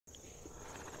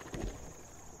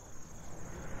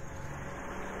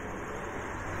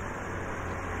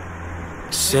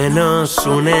Se nos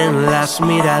unen las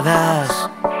miradas,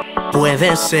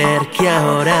 puede ser que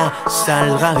ahora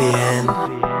salga bien.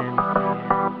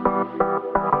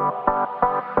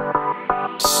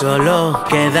 Solo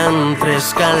quedan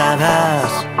 3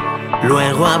 caladas,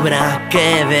 luego habrá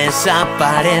que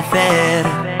desaparecer.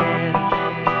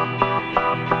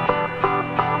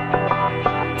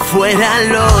 Fuera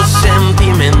los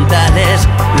sentimentales,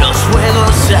 los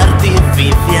fuegos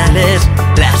artificiales,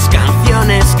 las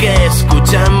canciones que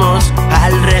escuchamos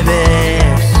al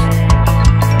revés.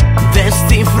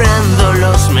 Descifrando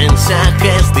los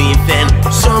mensajes dicen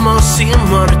somos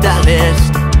inmortales.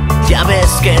 Ya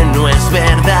ves que no es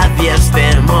verdad y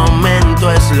este momento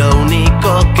es lo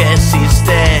único que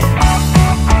existe.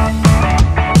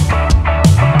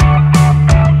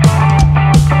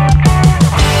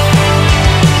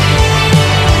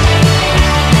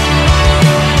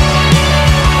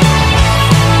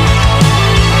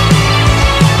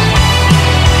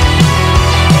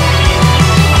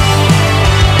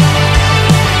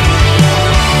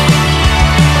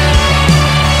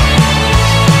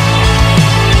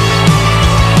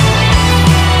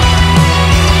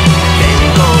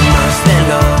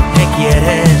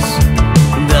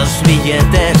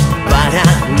 Billetes para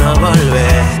no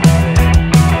volver.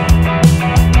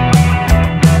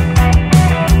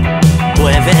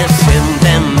 Puedes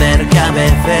entender que a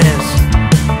veces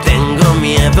tengo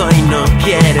miedo y no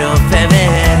quiero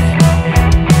ceder.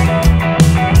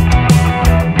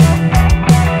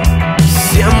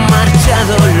 Se han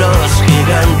marchado los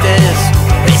gigantes,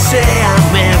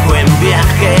 deséame buen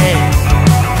viaje.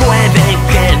 Puede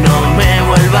que no me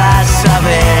vuelvas a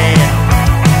ver.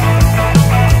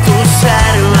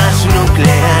 Armas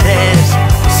nucleares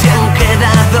se han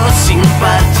quedado sin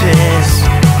parches.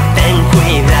 Ten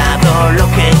cuidado lo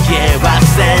que llevas.